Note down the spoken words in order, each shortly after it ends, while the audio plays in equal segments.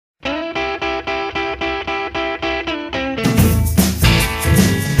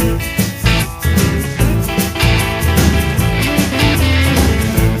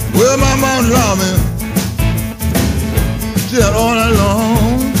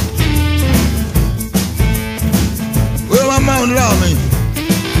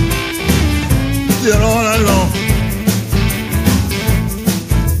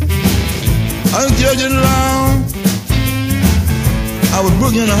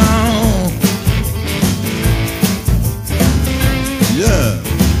town. Yeah.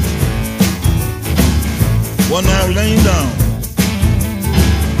 One night I was laying down.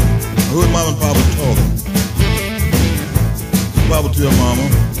 I heard Mama and Papa talking. Papa tell Mama,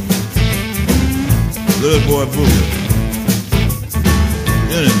 let that boy boogie.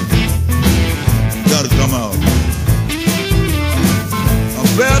 Anyway, gotta come out. I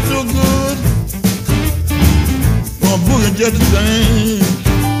felt so good. Gonna boogie just the same.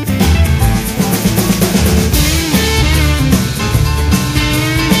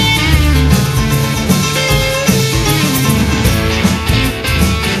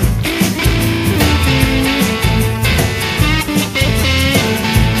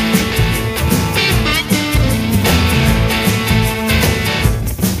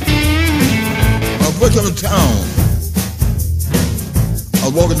 First come to town, I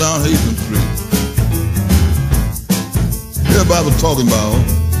was walking down Hastings Street. Everybody was talking about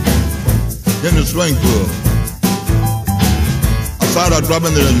in the swing club. I thought I'd drop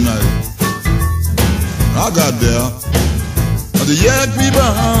in there tonight. I got there, and the young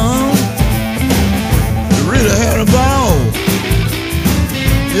people, they really had a ball.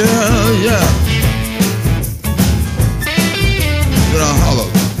 Yeah, yeah. Then I hollered,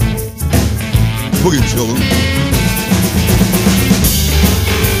 boogie children.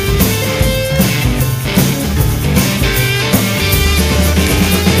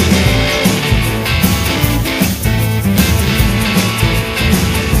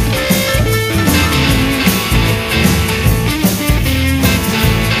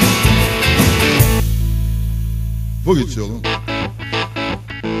 Boogie children.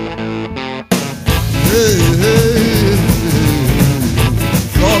 Hey, hey, hey.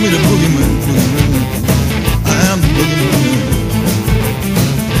 Call me the boogeyman. I am the boogeyman.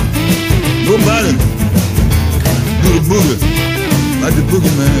 Nobody do the boogie like the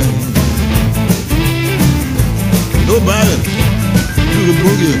boogeyman. Nobody do the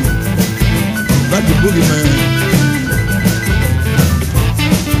boogie like the boogeyman.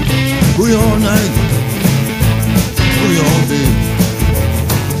 Boogie all night, boogie all day.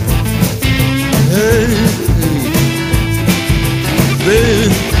 Hey, hey, baby,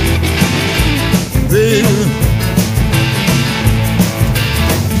 baby.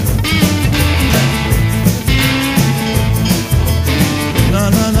 Na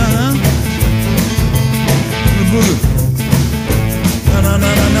na na na, the boogie. Na na na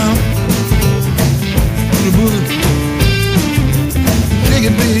na na, the boogie. Shake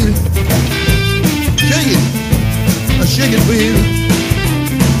it, baby. Shake it. Now shake it, baby.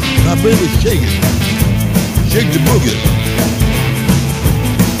 Now, baby, shake it. Shake the boogie.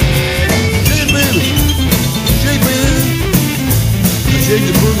 Shake it, baby. Shake, baby. Now shake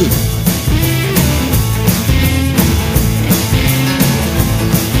the boogie.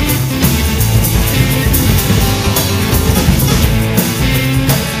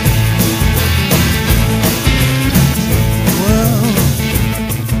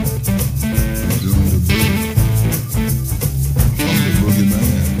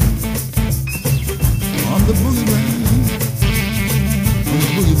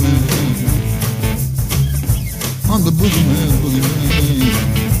 I'm the boogeyman, boogeyman.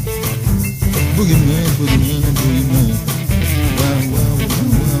 Boogeyman, boogeyman, boogeyman. Wow, wow, wow,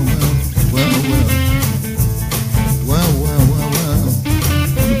 wow, wow, wow. Wow, wow, wow, wow.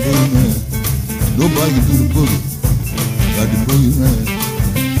 I'm the boogeyman. Nobody can do the boogie like the boogeyman.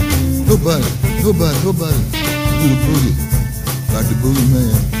 Nobody do the boogie like the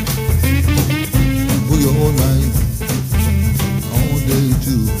boogeyman. Boogie all night, all day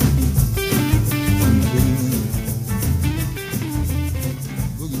too.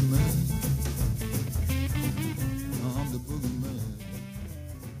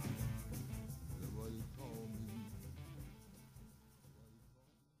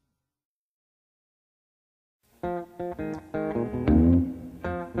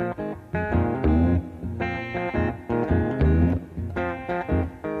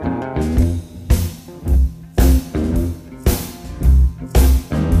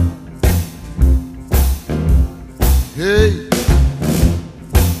 Hey,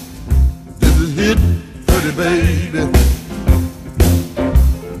 this is hit, pretty baby.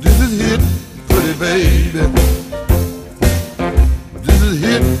 This is hit, pretty baby. This is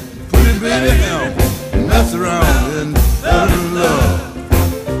hit, pretty baby. Now, mess around and fall in love.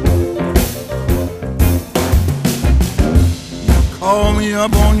 Call me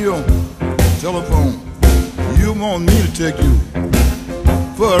up on your telephone. You want me to take you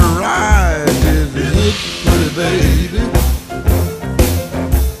for a ride. This is hit, pretty baby.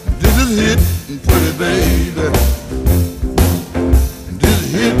 This is hit, pretty baby. This is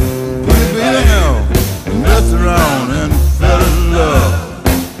hit,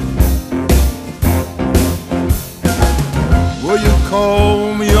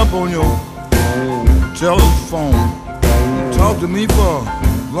 me for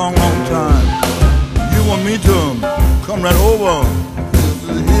a long, long time. You want me to come right over. This is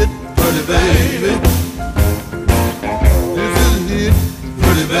a hit, pretty baby. This is a hit,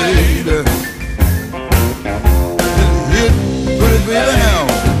 pretty baby. This is a hit, pretty baby now.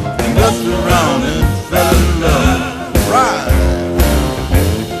 Messed around and fell in love. Right.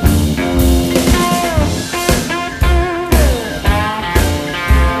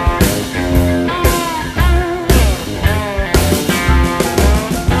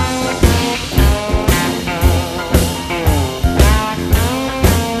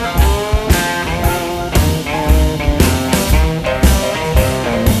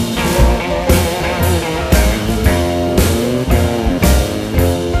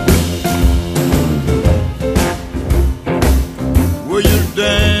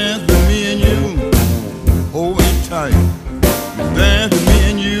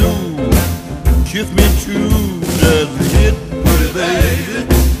 Kiss me true, that's a hit, pretty baby.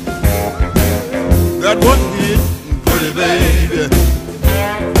 That was a hit, pretty baby.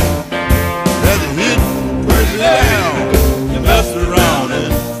 That's a hit, pretty down. You messed around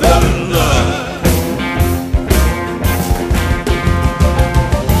and fell in love.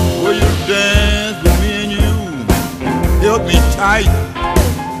 Will you dance with me and you? Held me tight,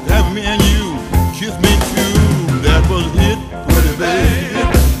 have me and you. Kiss me true, that was a hit, pretty baby.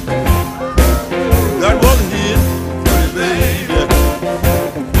 That was a hit, pretty baby.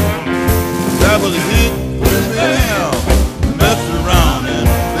 That was a hit, pretty baby. Messed around and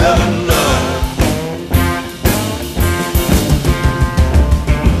fell in love.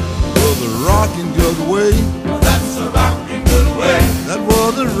 Was a rockin' good way. That's a rockin' good way. That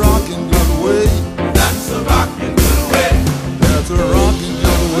was a rockin' good way. That's a rockin' good way. That's a rockin'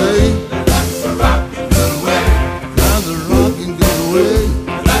 good way. That's a rockin' good way. That's a rockin' good way.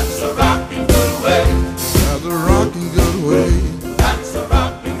 That's a rockin' good way. That's a rockin' good way. That's a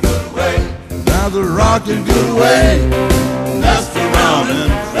rockin' good way. That's a rockin' good way. Messed around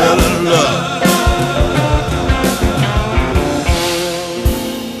and fell in love.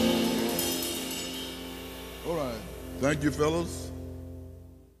 All right. Thank you, fellas.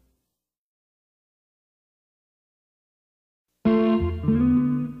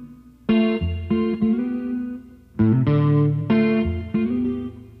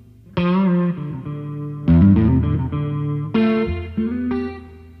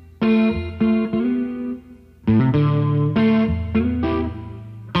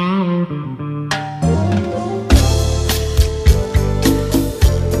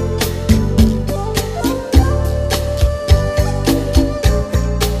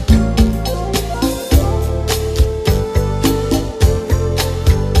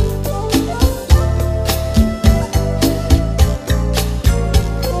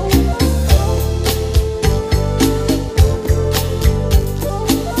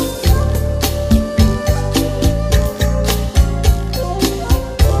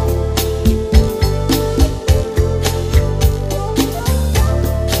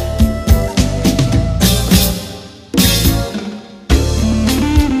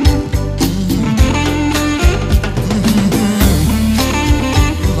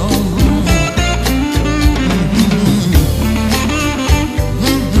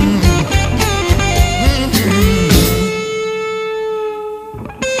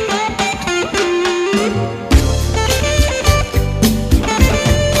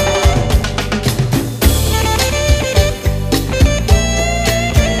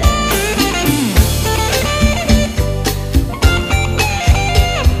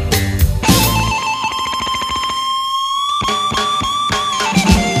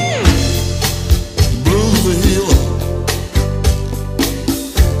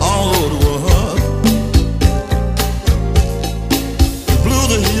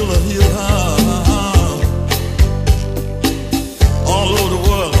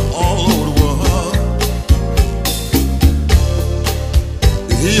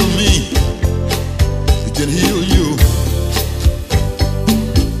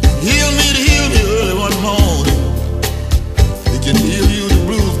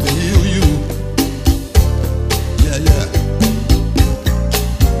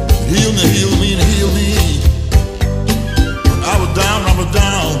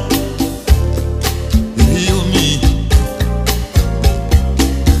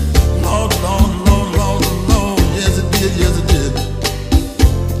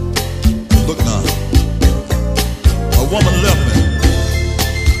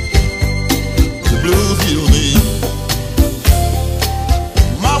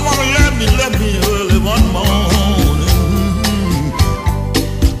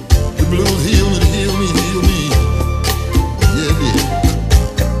 Yeah,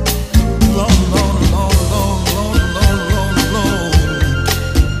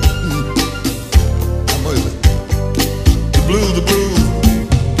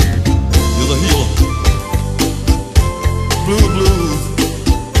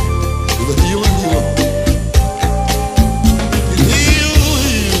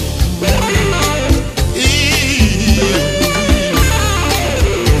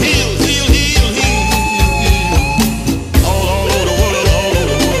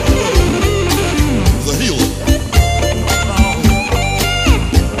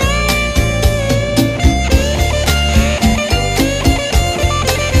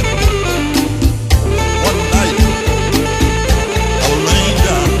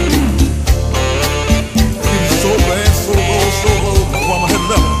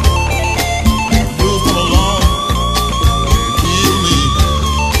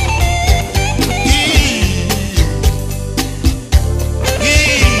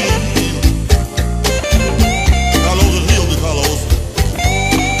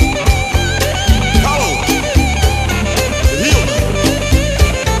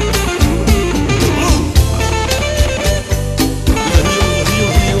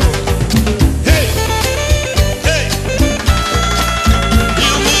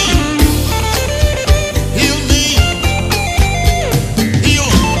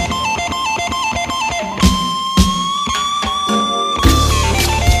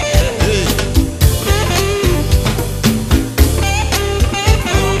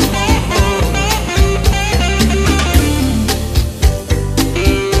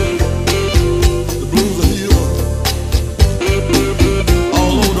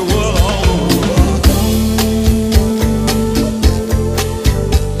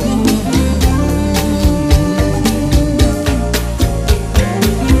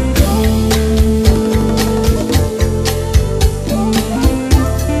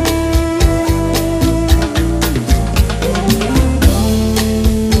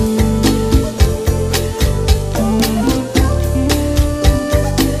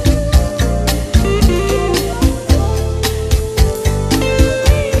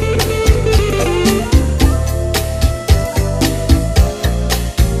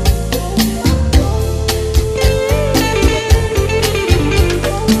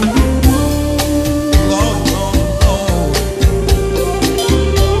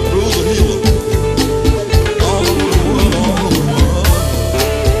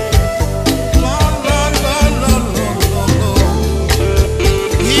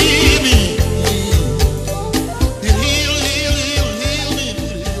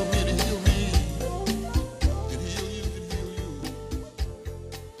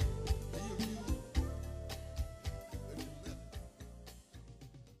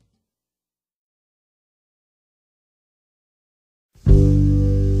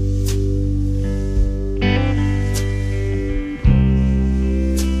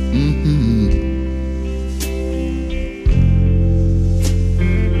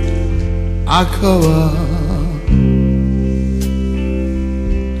 I cover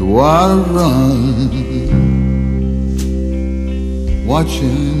the water run,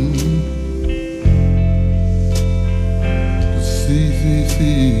 watching the sea.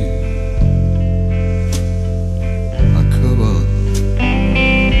 I cover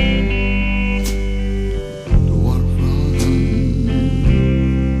the water run.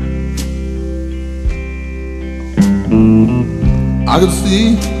 I could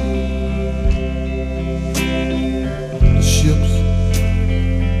see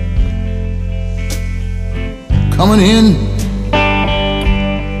coming in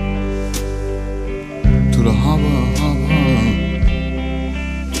to the harbor.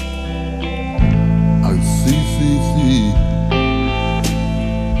 I see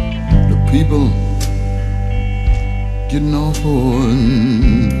the people getting off board.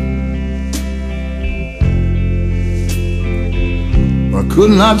 I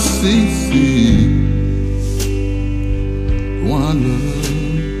could not see the one I love.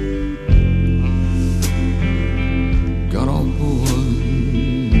 Got on board.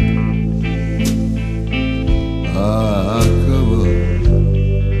 I covered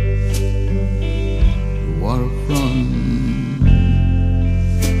the waterfront,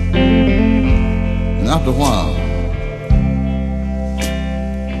 and after a while,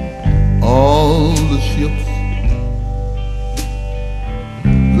 all the ships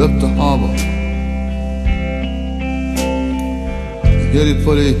left the harbor, headed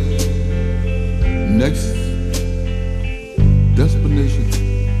for the next destination.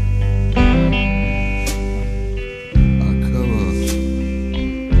 I cover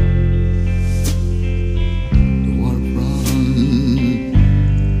the waterfront.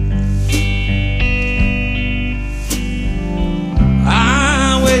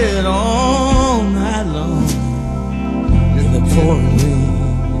 I waited all night long in the pouring rain.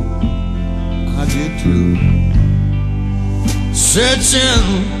 I did too. Searching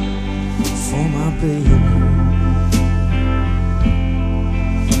for my baby.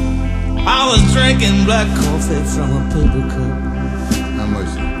 I was drinking black coffee from a paper cup Have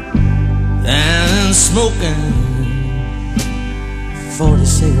mercy. and smoking 40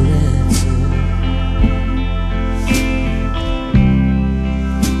 cigarettes.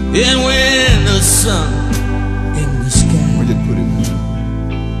 And when the sun in the sky Where'd you put it?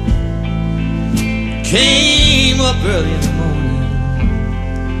 came up early in the morning,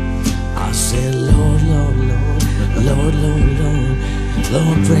 I said, Lord, Lord, Lord, Lord, Lord, Lord,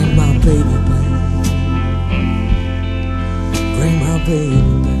 Lord, bring my baby back. Bring my baby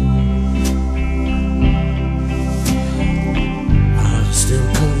back. I'm still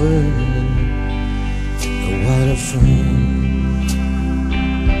covered the waterfront.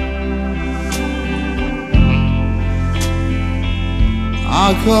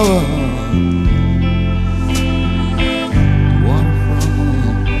 I cover the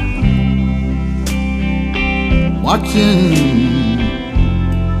waterfront, watching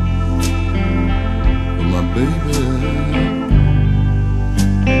for my baby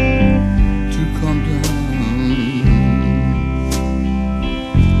to come down.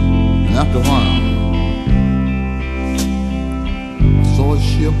 And after a while, I saw a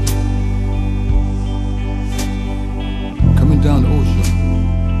ship coming down the ocean.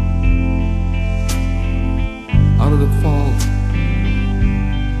 Out of the fog,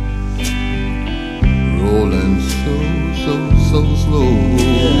 rolling so slow.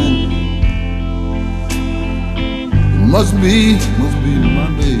 It must be my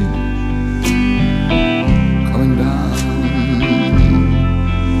baby coming down.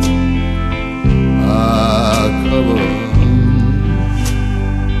 I cover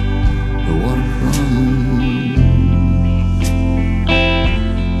the waterfront.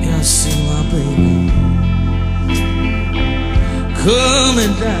 And I see my baby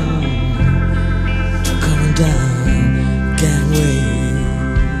coming down gangway.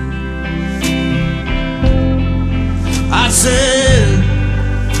 I said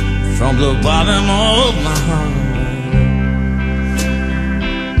from the bottom of my heart,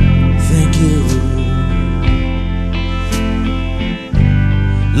 thank you,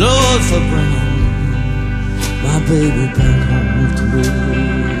 Lord, for bringing my baby back home to me.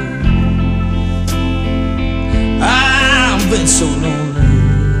 I've been so lonely,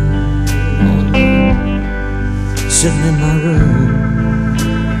 sitting in my room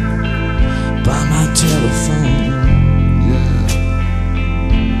by my telephone. Yeah.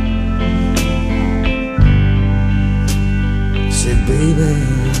 Said, baby,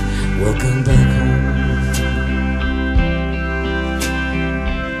 welcome back home.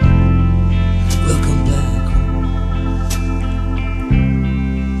 Welcome back home.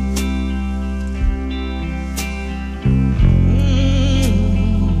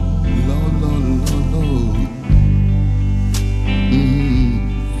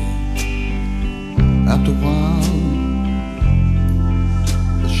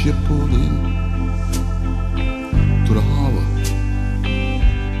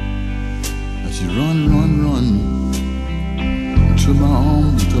 run, run, run to my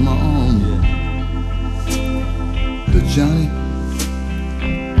arms, to my arms. The Johnny,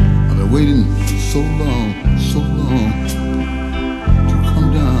 I've been waiting so long to come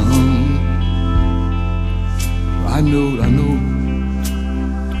down. I know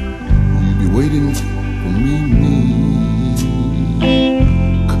you'll be waiting for me,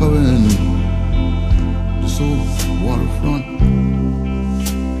 covering this old waterfront,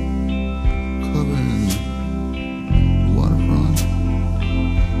 covering the waterfront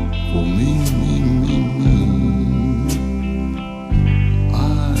for me.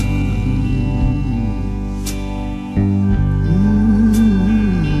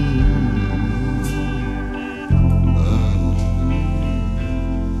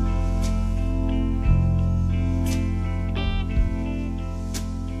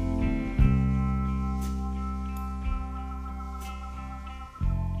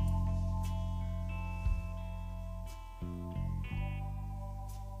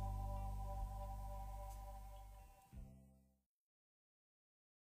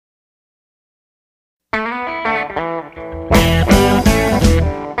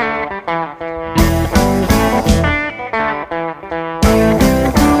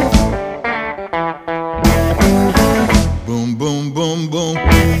 Boom, boom, boom, boom.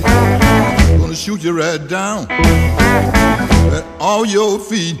 Gonna shoot you right down at all your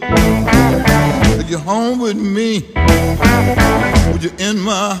feet. Take you home with me. Put you in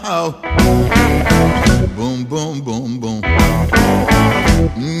my house. Boom, boom, boom, boom.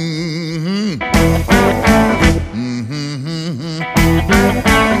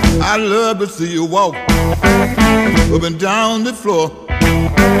 I love to see you walk up and down the floor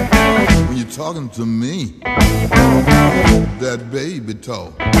when you're talking to me. That baby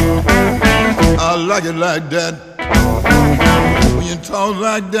talk, I like it like that. When you talk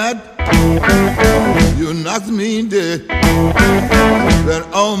like that, you knock me dead. Right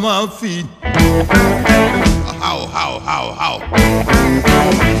on my feet. How?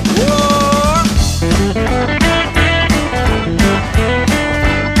 Whoa!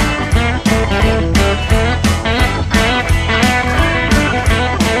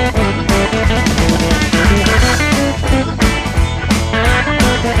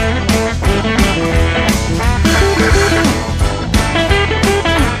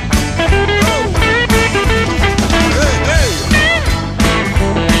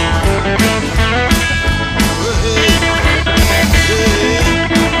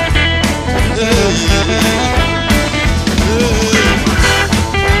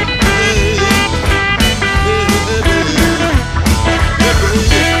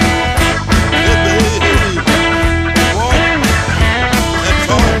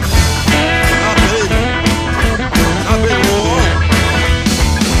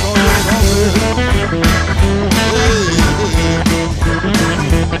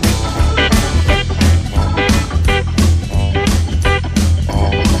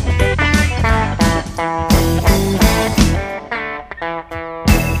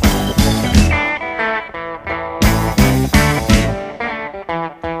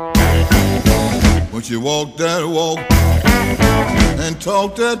 She walked that walk and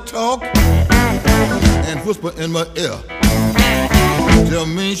talked that talk and whisper in my ear, tell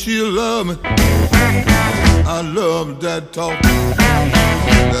me she love me. I love that talk,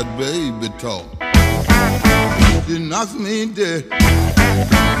 that baby talk. She knocks me dead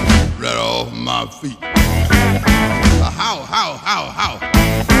right off my feet. How?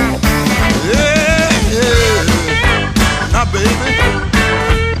 Yeah. Now baby.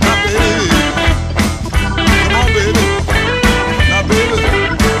 Come on, baby. Now, baby,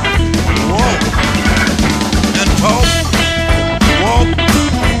 walk and talk. Walk,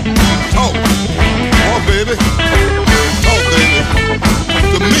 talk. Walk, baby. Talk, baby.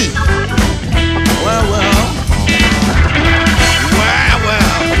 To me. Well. Ah.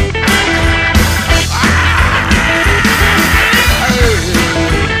 Hey.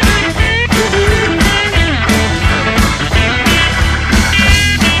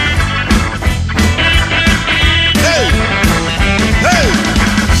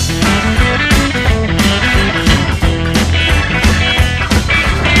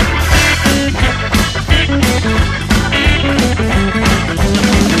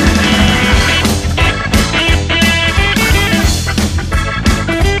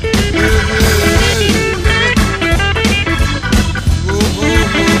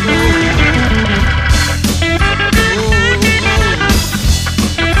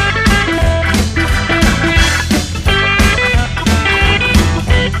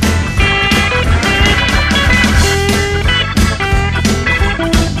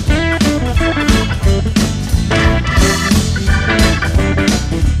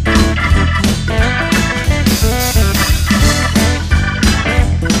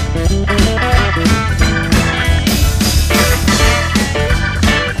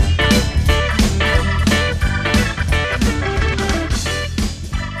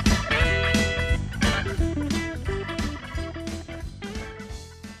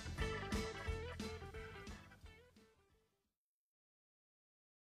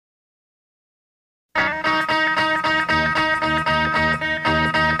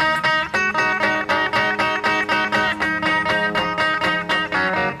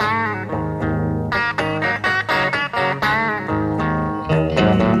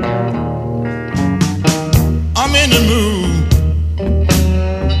 in the mood.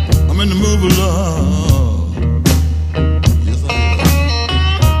 I'm in the mood of love. Yes, I am.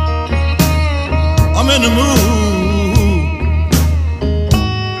 I'm in the mood.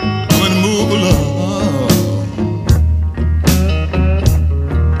 I'm in the mood of love.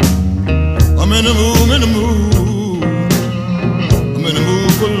 I'm in the mood. I'm in the mood. I'm in the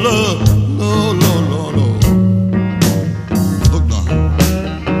mood for love. Lord, Lord, Lord, Lord. Look now.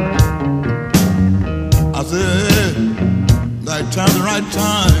 I said, right time, the right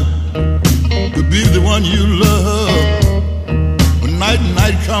time to be the one you love. When night and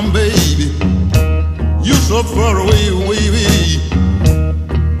night come, baby, you so far away, away, away.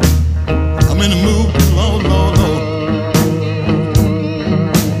 I'm in the mood, Lord, Lord, Lord.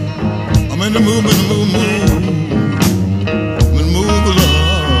 I'm in the mood, in the mood, mood. I'm in the mood of love.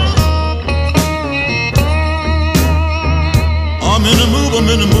 I'm in the mood, I'm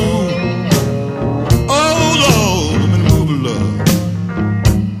in the mood. Oh Lord, I'm in the mood of love.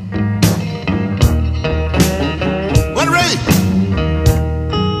 What Ray?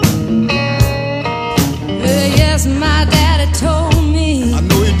 Yes, my daddy told me I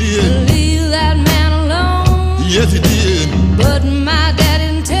know he to did. leave that man alone. Yes, he did. But my daddy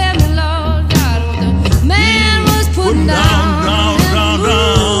didn't tell me, Lord God, what the man was putting down.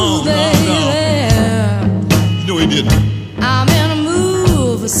 You know he did. I'm in a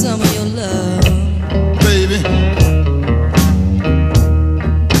mood for some of your love. Baby,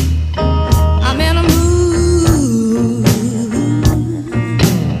 I'm in a mood.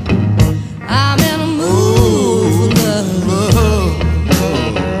 I'm in a mood for love. love, love.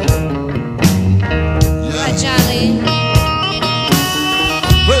 Right, Yeah. Charlie?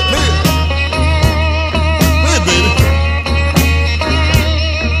 Play, play it. Play it, baby.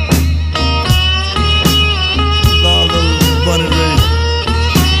 Lord, little bunny Ray.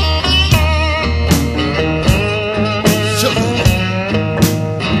 Sugar.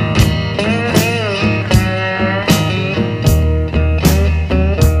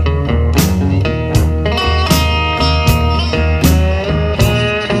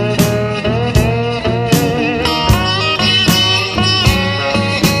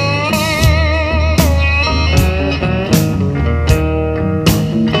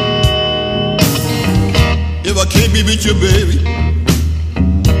 If I can't be with you, baby,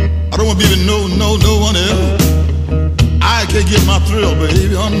 I don't want to be with no one else. I can't get my thrill,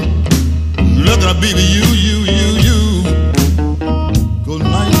 baby. I'm looking to be with you. 'Cause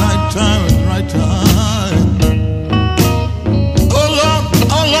night time is the right time. Oh Lord,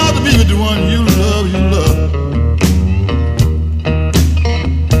 I love to be with the one you love.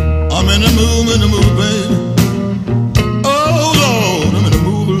 I'm in the mood, baby. Oh Lord, I'm in the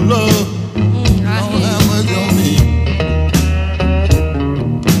mood of love. I Lord, hear have mercy on me.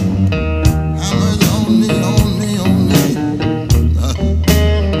 Have mercy on me, on me, on me.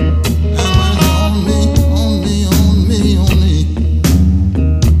 Have mercy on me, on me, on me, on me.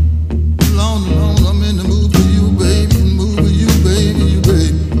 Lord, Lord, I'm in the mood for you, baby. In the mood for you, baby, you,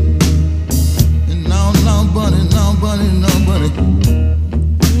 baby. And now, bunny, bunny.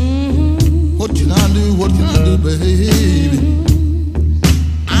 What can I do? What can I do, baby?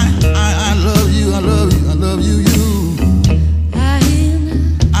 I love you, I love you, I love you, you. I hear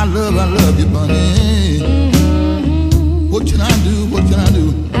now. I love you, bunny. What can I do? What can I do?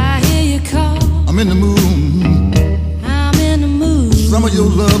 I hear you call. I'm in the mood. I'm in the mood. Some of your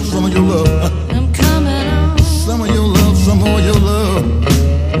love, some of your love. I'm coming on. Some of your love, some more your love.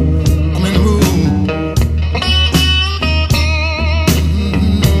 I'm in the mood.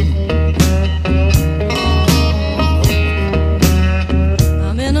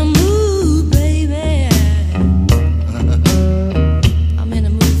 I'm in a mood, baby. I'm in a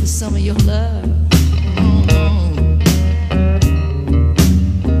mood for some of your love.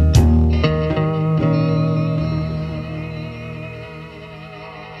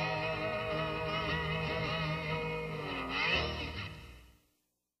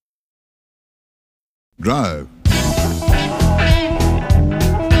 Drive.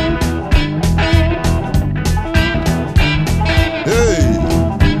 Hey,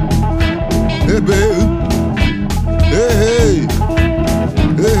 hey, baby. Hey, hey,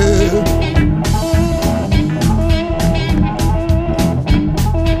 hey, hey.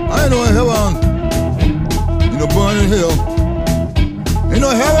 I ain't no heaven, ain't no burning hell. Ain't no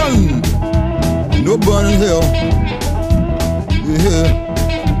heaven, no burning hell. Yeah.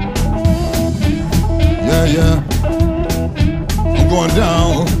 Yeah. I'm going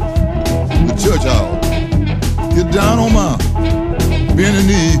down the church house. Get down on my bending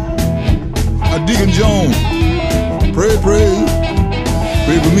knee. Deacon Jones, pray for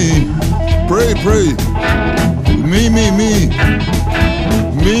me. Pray for me. Me, me, me.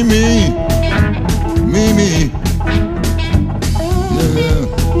 Me, me. Me, me. Yeah.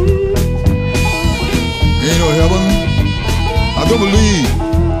 Ain't no heaven. I don't believe.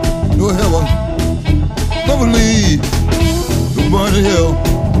 No heaven. Don't believe. No burning hell.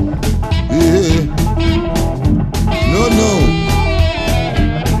 Yeah. No, no.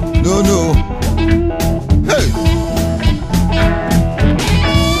 No, no. Hey.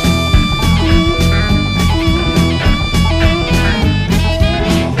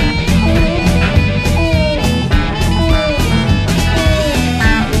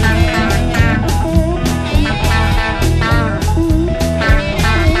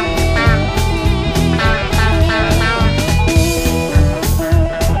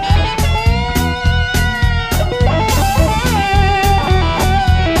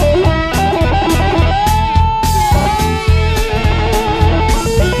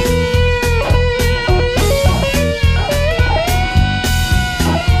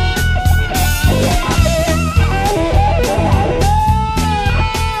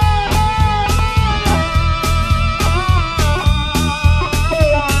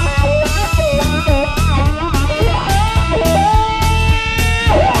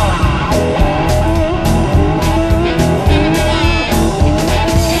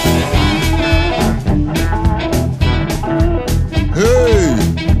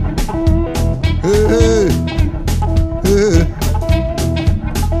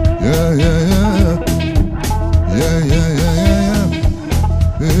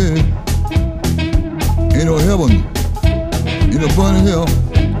 Ain't no heaven, ain't no burning hell.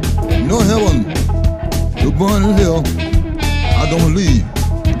 No heaven, no burning hell. I don't believe,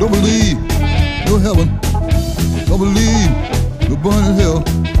 don't believe, no heaven. Don't believe, no burning hell.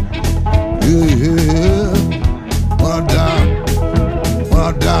 Yeah, yeah. When I die, where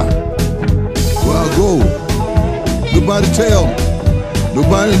I go, nobody tell,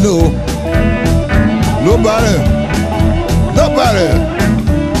 nobody know, nobody. Nobody.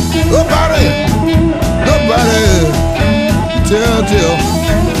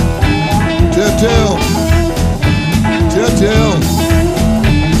 Tell.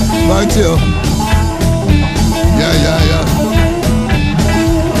 Might tell.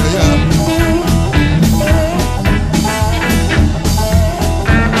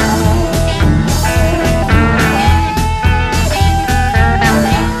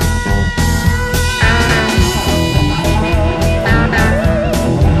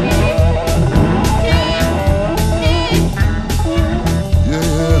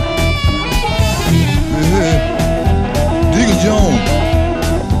 Yeah.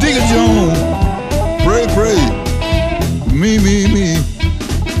 Deacon Jones, pray. Me.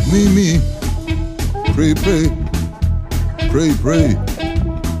 Pray.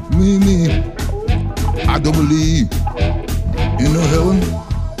 Me. I don't believe in no heaven.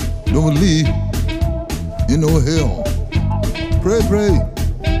 Don't believe in no hell. Pray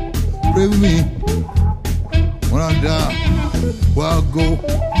with me. When I die, where I go,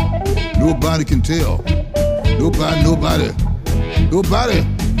 nobody can tell. Nobody.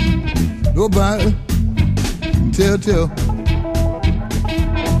 Tell.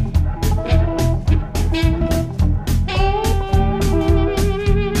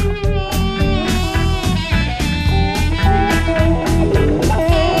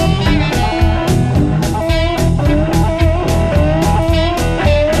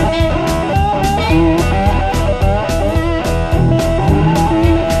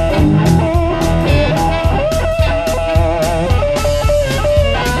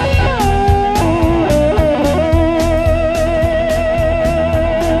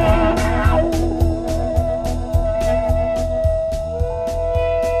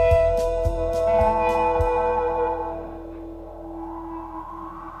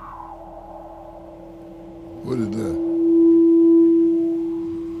 What is that?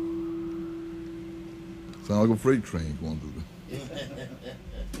 Sound like a freight train going through there.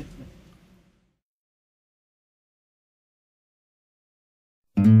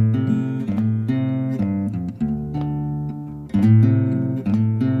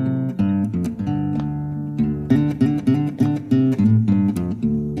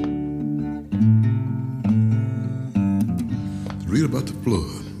 Read about the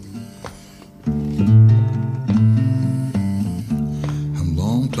flood.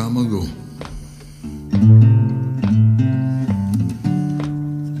 Time ago.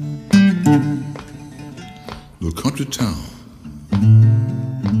 Little country town.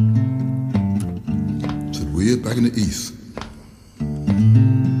 Said way back in the east.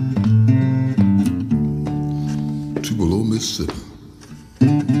 Tupelo, Mississippi.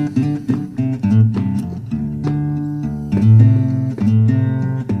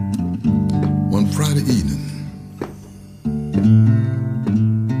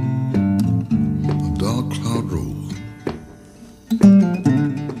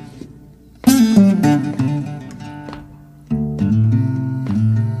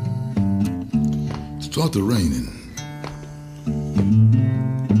 Started raining.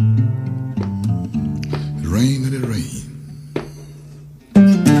 It rained and it rained.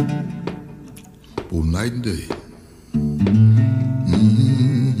 Both night and day.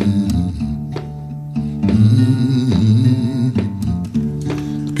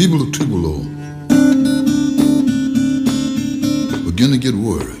 The people of Tupelo began to get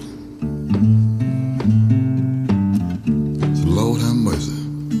worried. So Lord have mercy.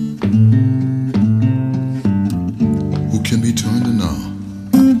 Who can be turned to now?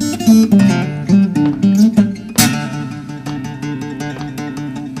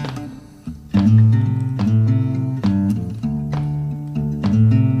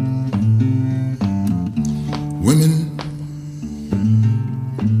 Women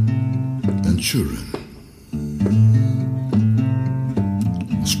and children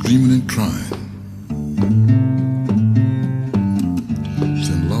screaming and crying,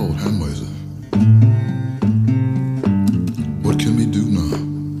 saying, Lord, have mercy. What can we do now?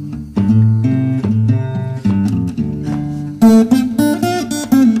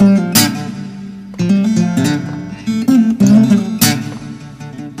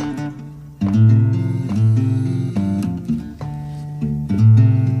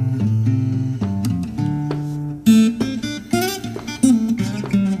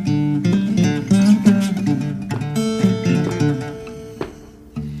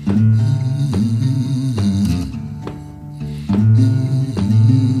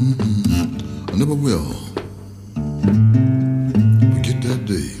 I never will forget that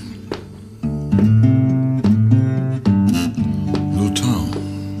day. Little town,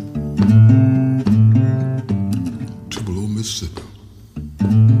 Tupelo, Mississippi.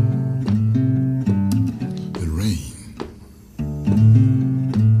 It rained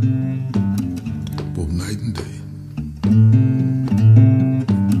both night and day.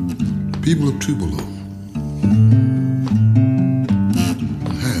 The people of Tupelo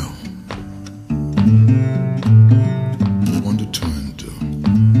one to turn to.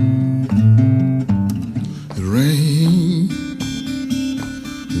 It rained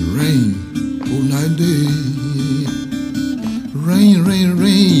all night and day. Rain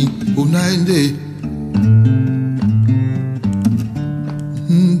all night and day.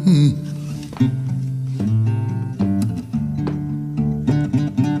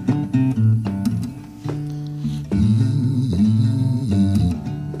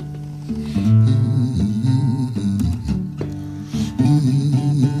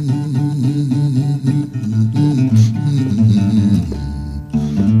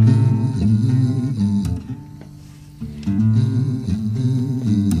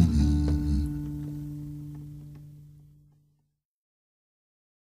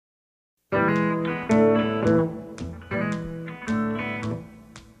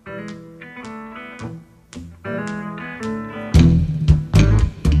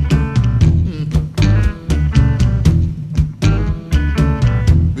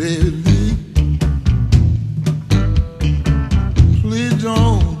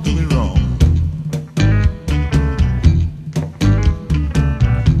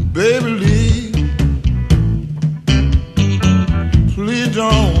 Baby Lee, please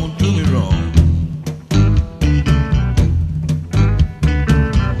don't do me wrong.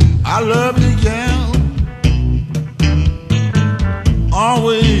 I love you, gal,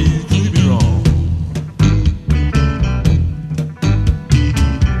 always keep me wrong.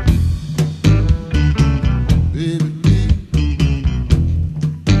 Baby Lee,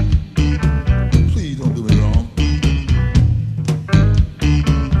 please don't do me wrong.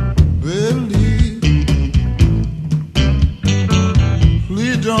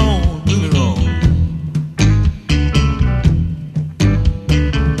 Please don't do me wrong.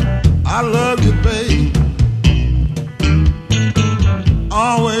 I love you, babe.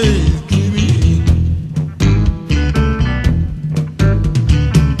 Always keep me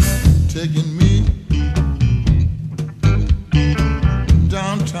taking me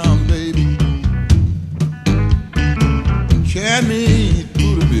downtown, baby. Carry me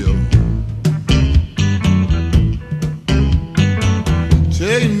through the bill.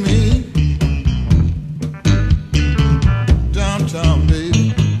 Take me downtown,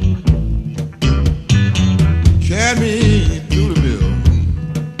 baby. Carry me through the mill.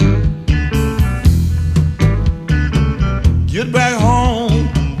 Get back home.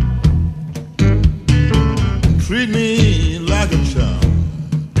 Treat me like a child.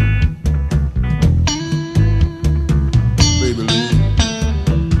 Baby Lee.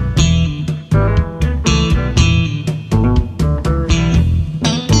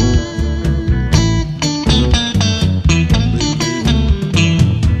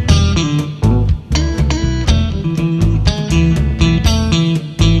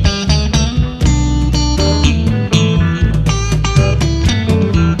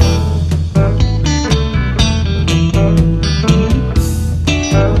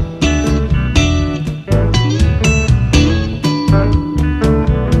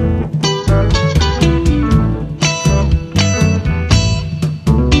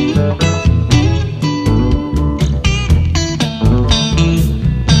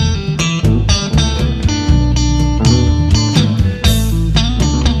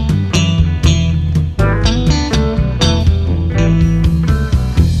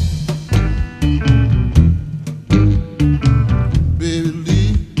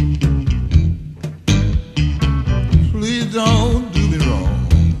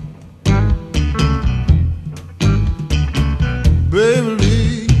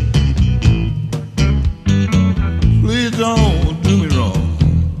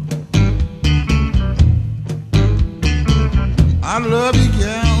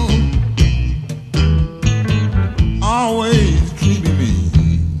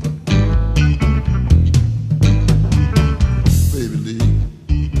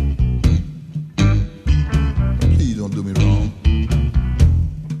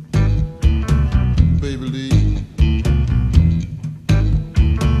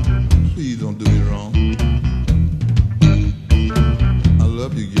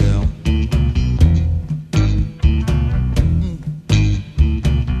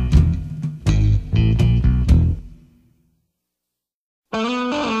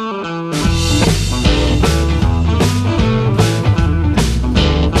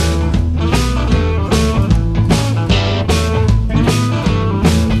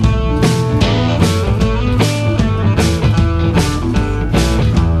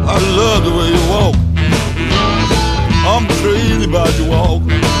 love the way you walk. I'm crazy about your walk.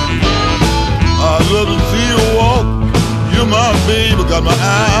 I love to see you walk. You're my baby, got my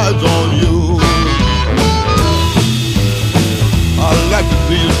eyes on you. I like to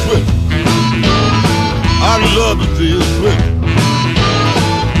see you switch. I love to see you switch.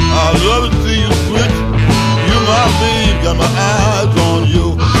 I love to see you switch. You're my baby, got my eyes on you.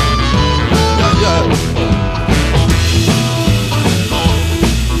 Yeah, yeah.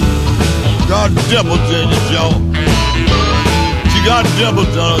 Got dimples in your jaw. She got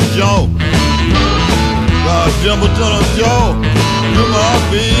dimples on her jaw. Got dimples on her jaw. You're my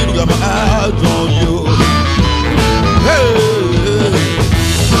baby, got my eyes on you. Hey,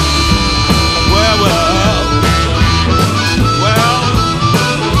 well, well, well, well,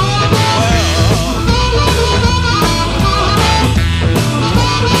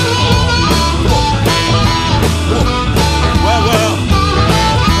 well,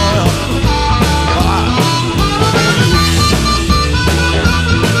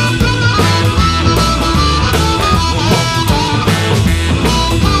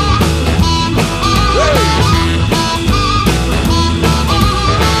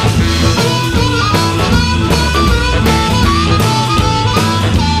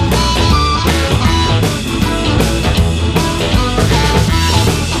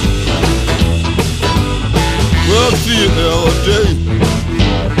 well, see you every day.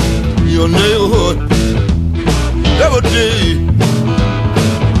 Your neighborhood, every day.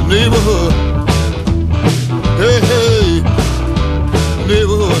 Neighborhood, hey, hey,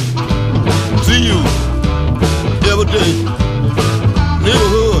 neighborhood. See you every day.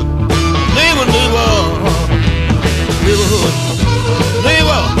 Neighborhood, neighbor, neighbor, neighborhood,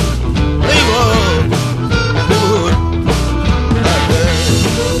 neighbor, neighbor, neighborhood.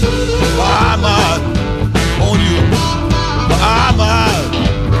 I'm out on you. I'm out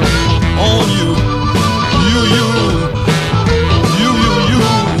on you. You.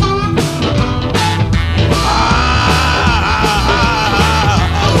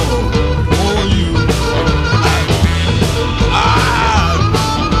 On you.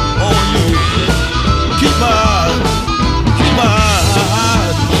 On you. Keep my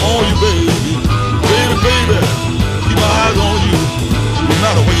eyes on you, baby. Baby. Keep my eyes on you. No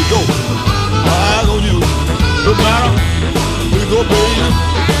matter where you go. My eyes on you. No matter where you go, baby.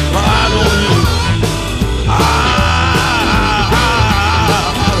 My eyes on you.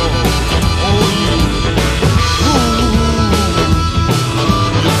 On you. Ooh.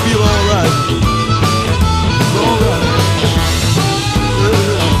 You feel alright. It's alright.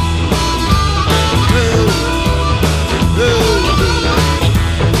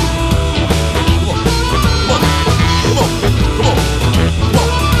 Come on.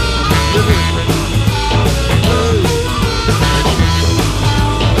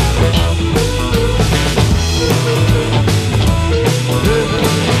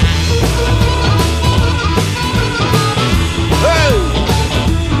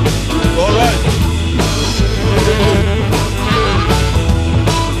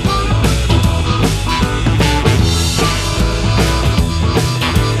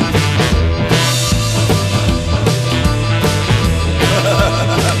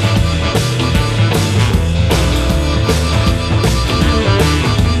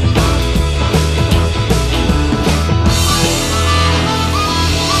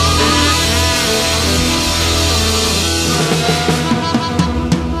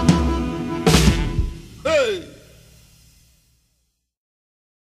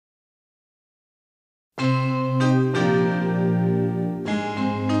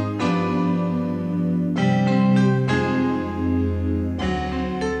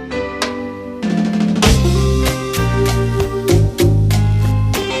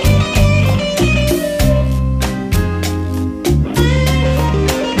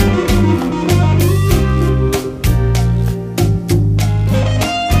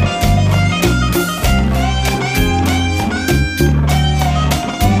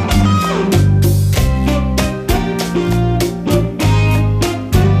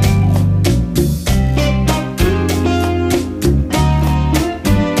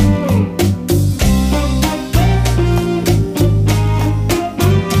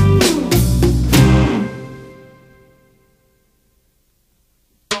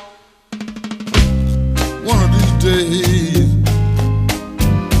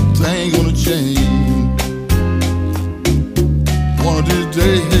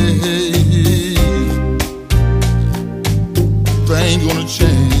 Things gonna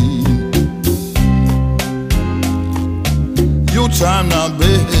change. Your time now,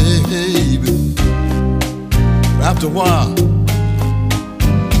 baby. After a while,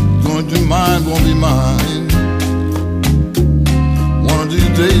 time gonna be mine. One of these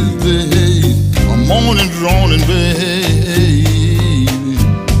days, I'm moaning, droning, baby.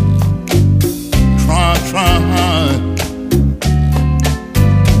 Trying.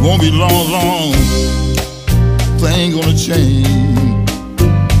 Won't be long. Thing gonna change.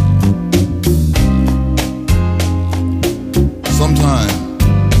 Sometime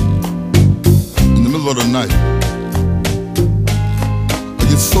in the middle of the night, I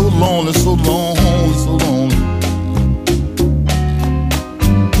get so lonely.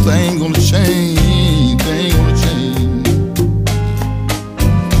 Thing gonna change.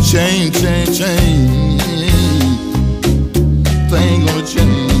 Change. Thing gonna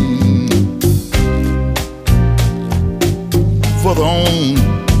change. Further on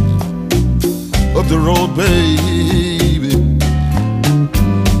up the road, baby,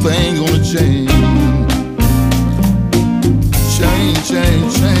 thing gonna change. Change,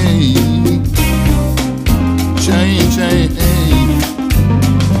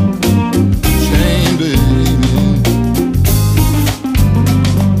 baby.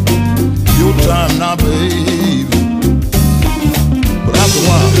 Your time now, baby. But after a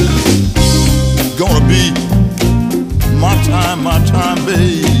while, it's gonna be my time,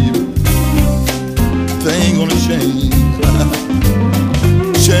 baby. Thing gonna change.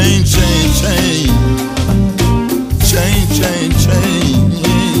 Change.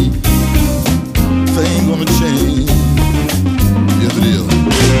 Thing gonna change. Yes, it is.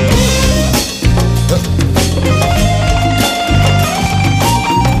 Thing gonna change.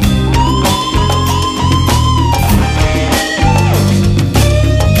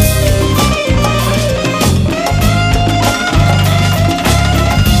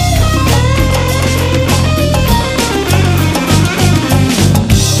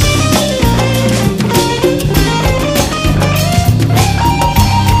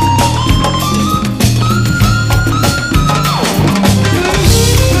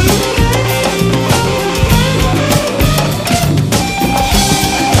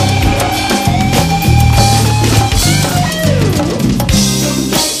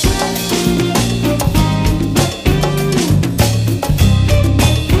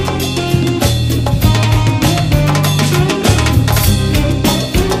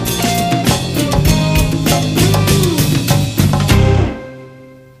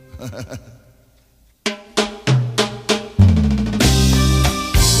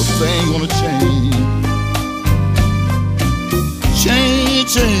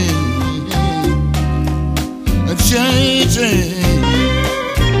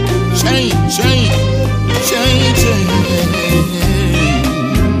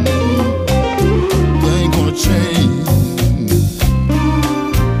 Thing gonna change.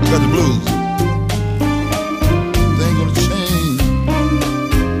 Got the blues. Thing gonna change.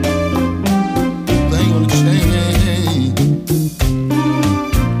 Thing gonna change.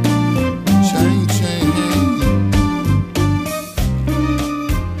 Change.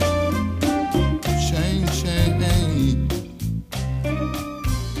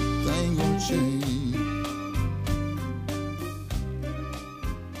 Thing gonna change.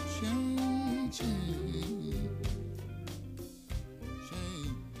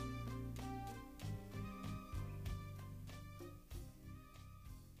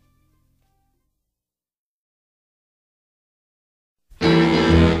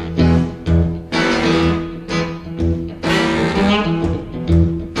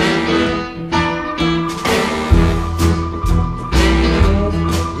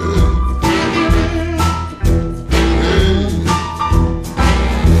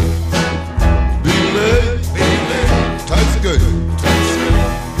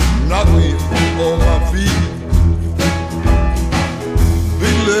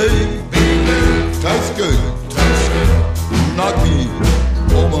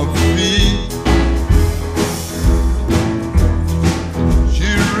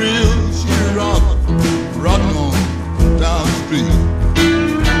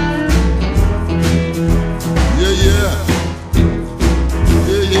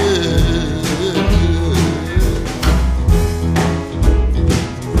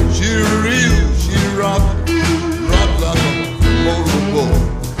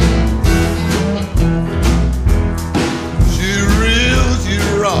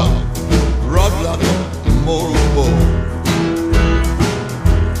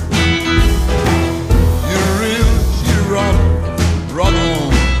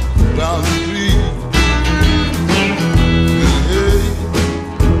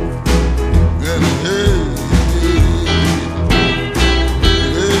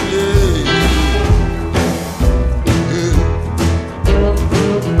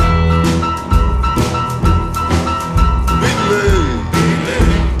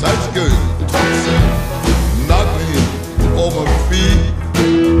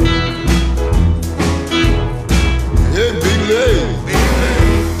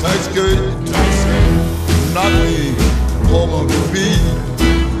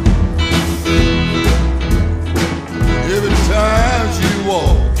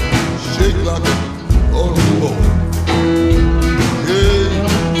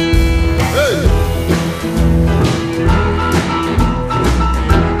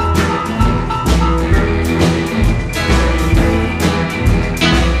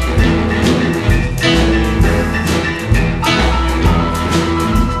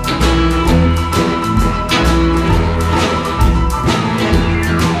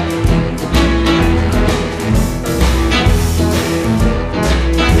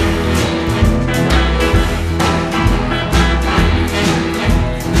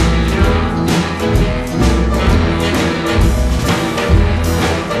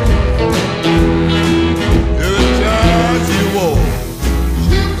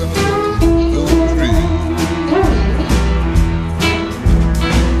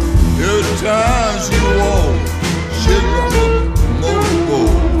 see the wall, shake like a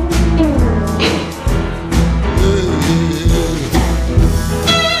motorboat.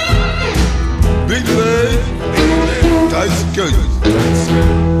 Big legs, tight skirts,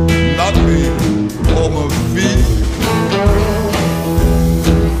 knock me on my feet.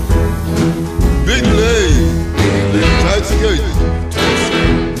 Big legs, tight skirts,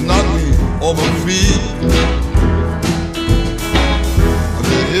 knock me on my feet. I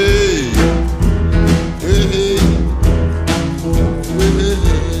said, hey, hey, hey, hey, hey,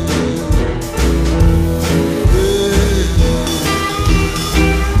 hey.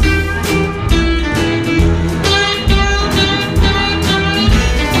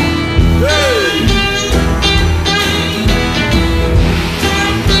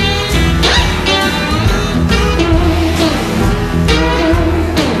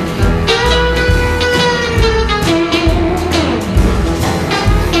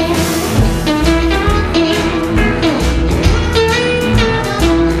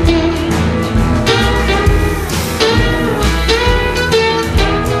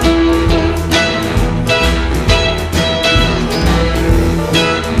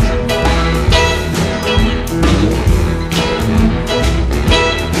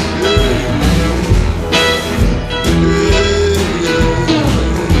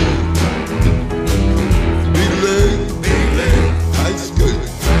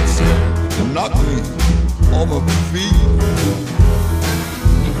 Knock me on my feet.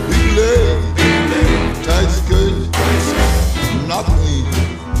 Big leg, tight skirt, knock me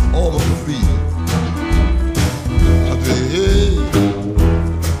on my feet. I say, hey,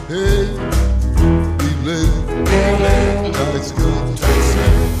 hey, big leg, tight skirt,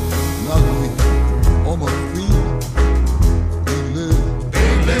 knock me on my feet. Big leg,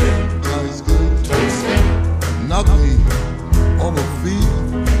 tight skirt, knock me on my feet.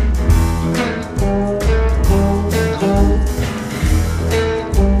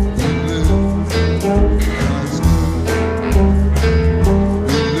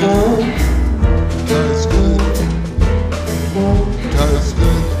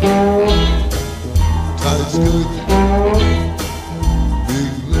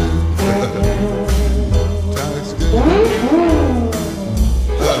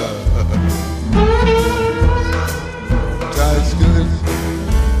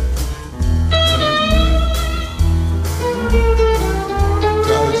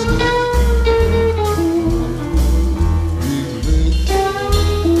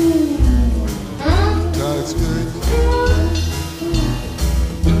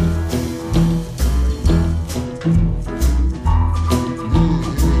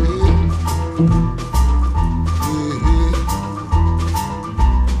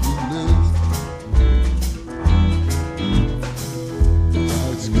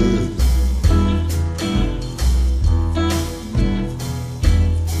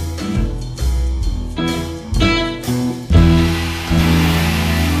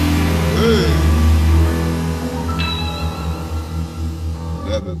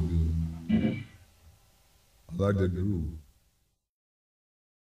 That was good. I like that groove.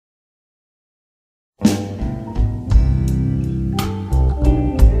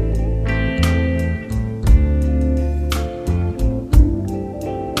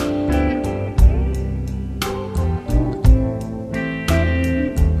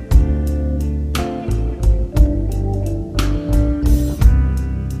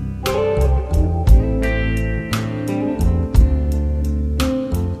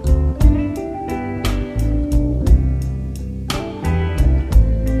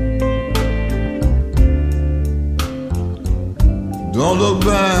 Don't look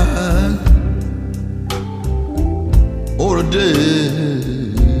back or a day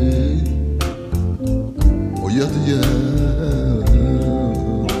or yesteryear.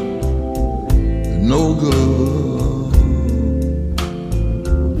 No good.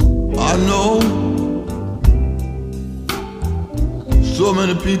 I know so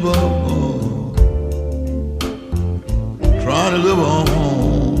many people trying to live on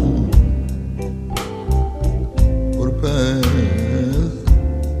for the past.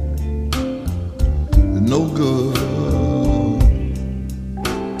 No good.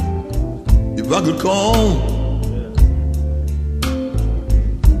 If I could call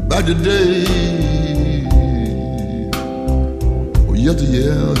back the day, oh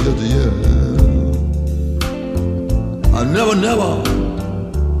yesteryear, I never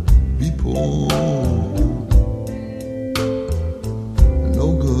be poor. No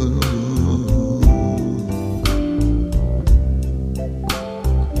good.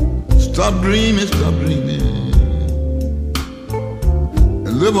 Stop dreaming,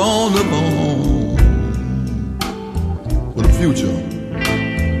 and live on, future.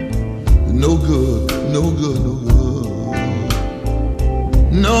 No good, no good, no good.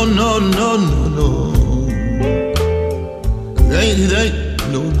 No, no, no, no, no. It ain't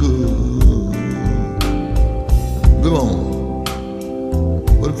no good. Come on.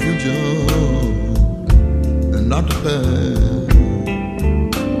 For the future and not the past.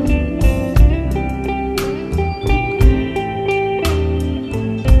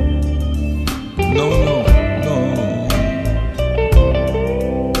 No, no, no.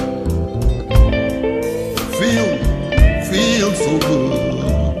 Feel so good.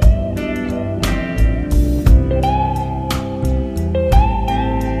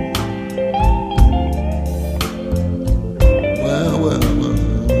 Well, well, well.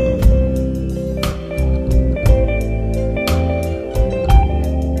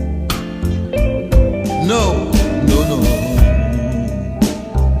 No, no, no.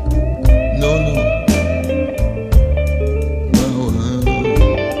 No, no.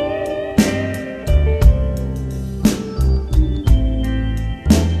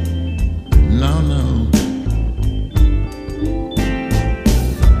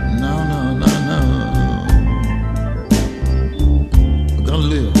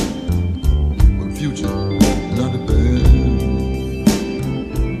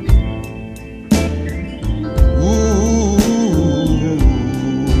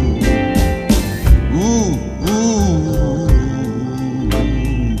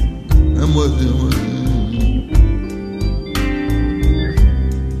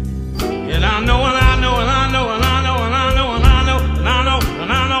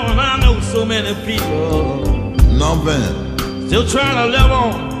 So many people still trying to live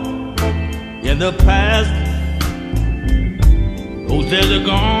on in the past. Those days are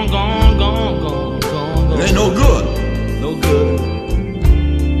gone, gone, gone, gone, gone. It ain't no good. No good.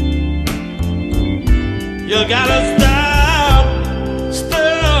 You gotta stop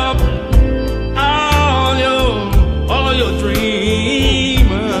all your dreaming.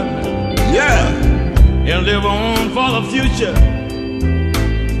 Yeah. And live on for the future.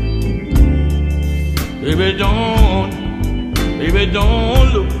 Baby, don't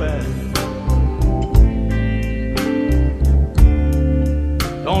look back.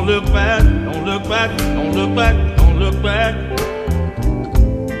 Don't look back, don't look back, don't look back, don't look back.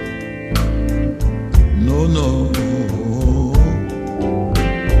 No, no.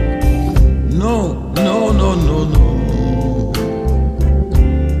 No, no, no, no, no.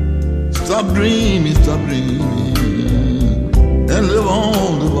 Stop dreaming, and live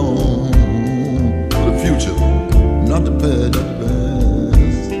on, live on. Future, not the past, not the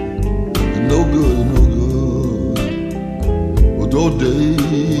past. No good, no good. Well, those days,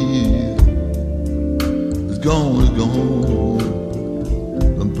 it's gone, it's gone.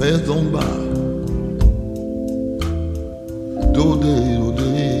 Done passed on by. Those days,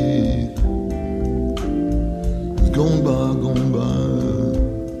 it's gone by, gone by.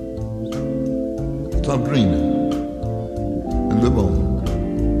 Stop dreaming and live on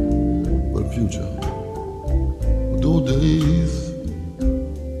for the future. Those days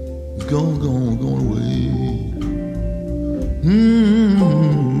is gone, gone, gone away.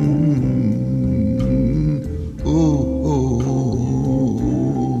 Oh, oh,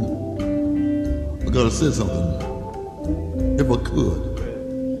 oh. I gotta say something. If I could,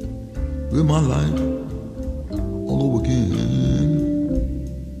 live my life all over again,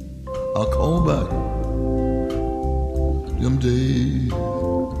 I'll call back them days.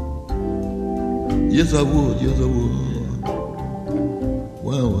 Yes, I would. Yes, I would.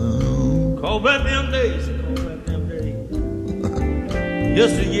 Well, well. Call back them days. Call back them days.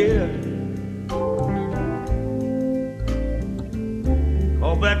 Yesteryear.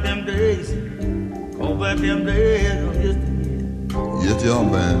 Call back them days. Call back them days of yesteryear. Yes, y'all,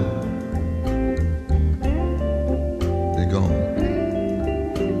 man. They're gone.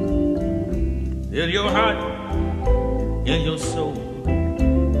 In your heart, in your soul.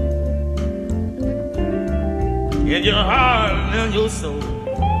 In your heart and your soul.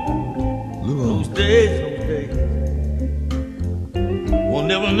 Those days will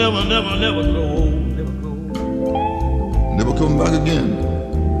never, never, never, never grow old. Never grow old. Never come back again.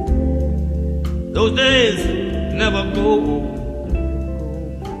 Those days never grow old.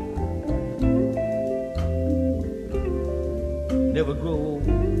 Never grow old.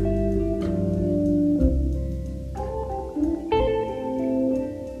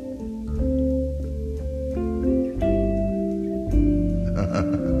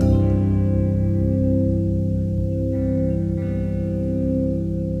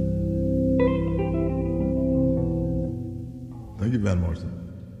 Thank you, Van Morrison.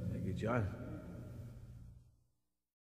 Thank you, John.